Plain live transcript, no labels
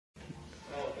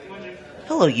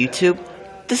Hello YouTube,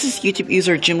 this is YouTube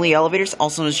user JimLiElevators,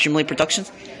 also known as JimLiE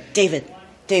Productions. David,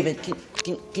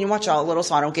 can you watch out a little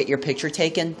so I don't get your picture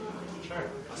taken? Sure,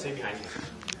 I'll stay behind you.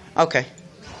 Okay.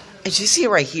 As you see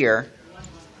right here,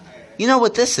 you know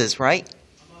what this is, right?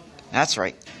 That's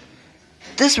right.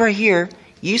 This right here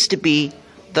used to be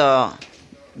the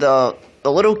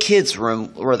little kids' room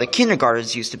where the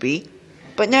kindergartens used to be,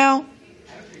 but now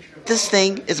this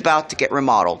thing is about to get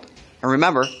remodeled. And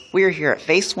remember, we are here at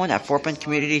Phase 1 at Fort Bend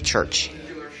Community Church.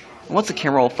 And once the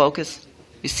camera will focus,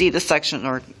 you see this section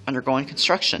are undergoing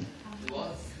construction.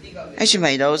 As you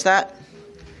may know, is that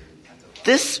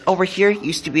this over here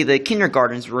used to be the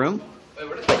kindergarten's room,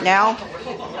 but now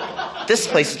this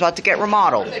place is about to get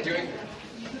remodeled.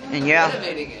 And yeah,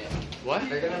 the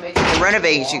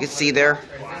renovating, as you can see there.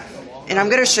 And I'm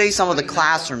going to show you some of the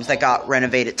classrooms that got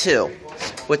renovated too,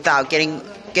 without getting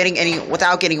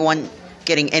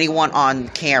anyone on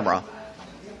camera.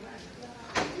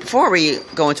 Before we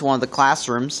go into one of the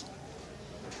classrooms,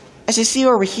 as you see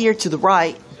over here to the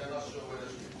right,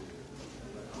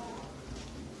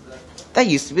 that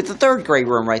used to be the third grade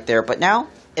room right there, but now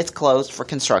it's closed for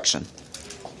construction.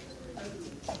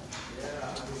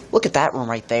 Look at that room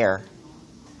right there.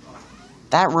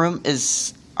 That room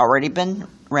is already been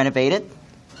renovated.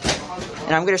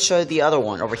 And I'm going to show you the other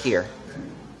one over here.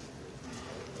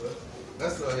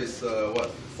 That's his,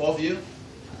 what, fourth year?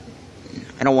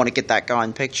 I don't want to get that guy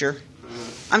in picture.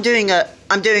 I'm doing a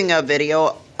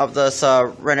video of this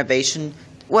renovation.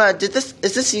 Well, did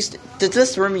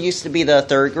this room used to be the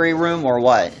third grade room or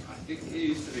what? I think it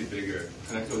used to be bigger,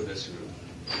 connected with this room.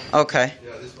 Okay.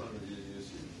 Yeah, this one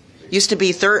Used to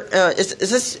be third. Is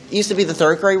this used to be the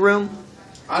third grade room?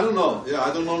 I don't know. Yeah,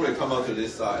 I don't normally come out to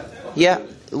this side. Yeah.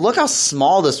 Look how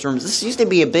small this room is. This used to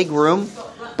be a big room,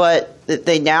 but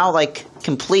they now like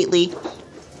completely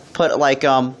put like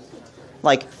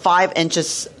 5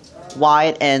 inches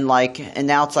wide and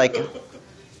now it's like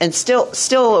and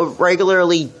still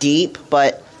regularly deep,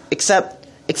 but except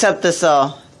this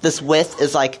width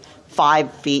is like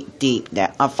 5 feet deep now.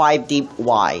 5 deep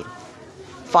wide.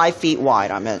 5 feet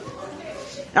wide. I meant.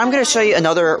 And I'm gonna show you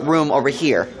another room over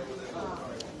here.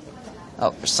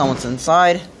 Oh, someone's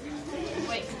inside.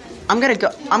 I'm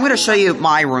gonna show you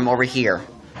my room over here,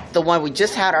 the one we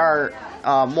just had our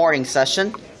morning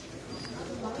session.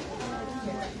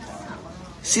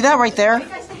 See that right there?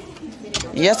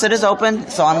 Yes, it is open.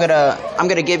 So I'm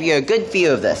gonna give you a good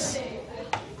view of this.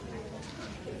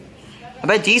 I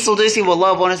bet Diesel Doocy will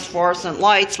love one of his fluorescent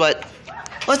lights, but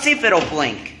let's see if it'll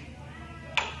blink.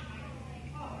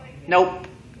 Nope,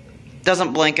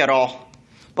 doesn't blink at all.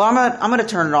 But I'm gonna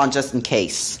turn it on just in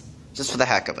case, just for the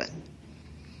heck of it.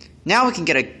 Now we can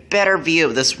get a better view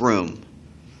of this room.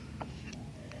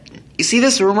 You see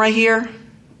this room right here?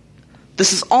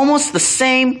 This is almost the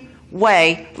same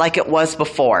way like it was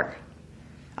before.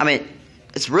 I mean,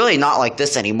 it's really not like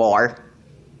this anymore.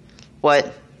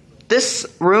 But this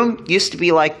room used to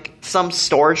be like some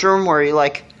storage room where you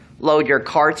like load your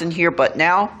cards in here, but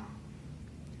now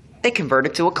they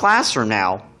converted to a classroom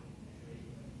now.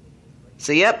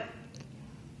 So yep.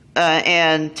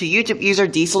 And to YouTube user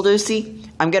Diesel Doocy,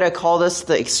 I'm going to call this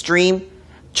the Extreme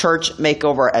Church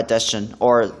Makeover Edition,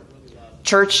 or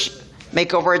Church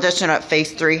Makeover Edition at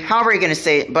Phase 3, however you're going to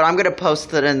say it, but I'm going to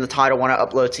post it in the title when I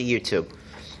upload to YouTube.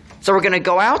 So we're going to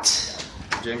go out.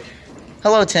 Jim.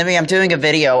 Hello Timmy, I'm doing a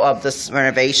video of this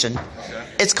renovation. Okay.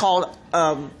 It's called,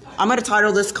 I'm going to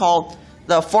title this called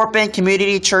the Fort Bend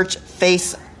Community Church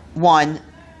Phase 1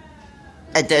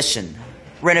 Edition.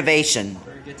 Renovation.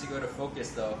 Get to go to focus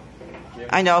though. Jim.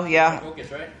 I know, yeah.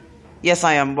 Focus, right? Yes,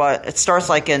 I am, but it starts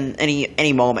like in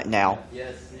any moment now.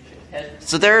 Yes. You should head.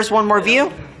 So there's one more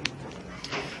view.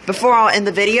 Before I'll end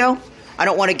the video, I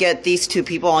don't want to get these two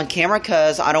people on camera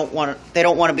because they don't want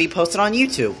to be posted on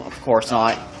YouTube. Of course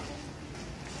not.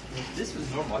 This was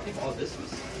normal. I think all this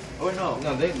was. Oh no,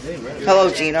 they renovated.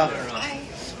 Hello, Gina.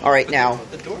 All right, now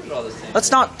The doors are all the same. let's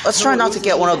try not to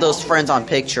get one of those friends on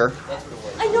picture. That's what it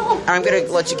was. I know. And I'm gonna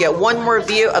let you get one more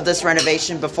view of this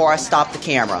renovation before I stop the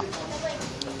camera.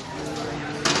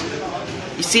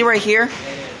 You see right here?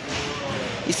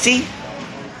 You see?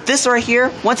 This right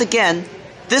here, once again,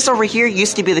 this over here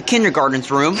used to be the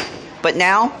kindergarten's room, but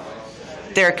now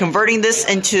they're converting this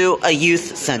into a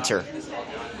youth center.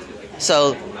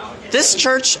 So this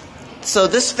church,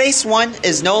 this Phase 1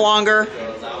 is no longer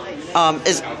a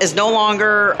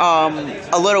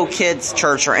little kids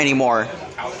church or anymore.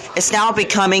 It's now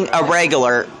becoming a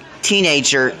regular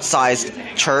teenager-sized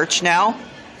church now.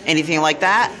 Anything like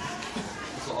that?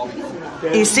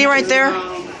 You see right there?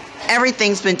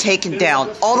 Everything's been taken down.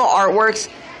 All the artworks,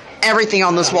 everything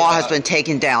on this wall has been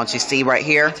taken down. You see right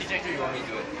here?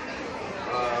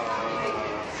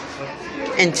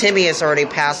 and Timmy has already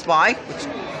passed by.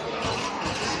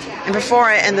 And before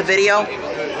I end the video,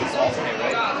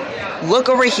 look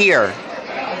over here.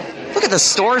 Look at the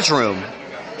storage room.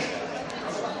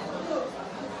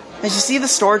 Did you see the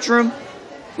storage room?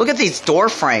 Look at these door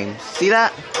frames. See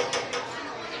that?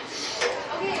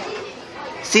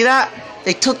 See that?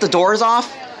 They took the doors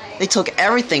off. They took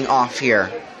everything off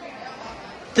here.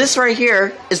 This right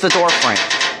here is the door frame.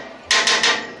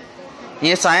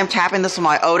 Yes, I am tapping this with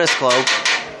my Otis globe.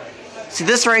 See,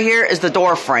 this right here is the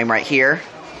door frame right here.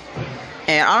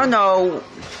 And I don't know,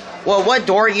 well, what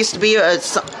door it used to be.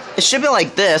 It should be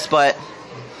like this, but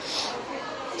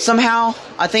somehow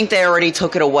I think they already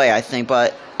took it away, I think,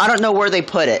 but I don't know where they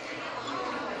put it.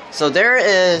 So there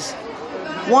is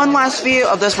one last view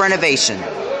of this renovation.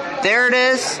 There it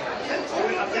is.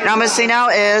 And I'm going to say now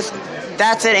is,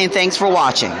 that's it, and thanks for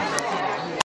watching.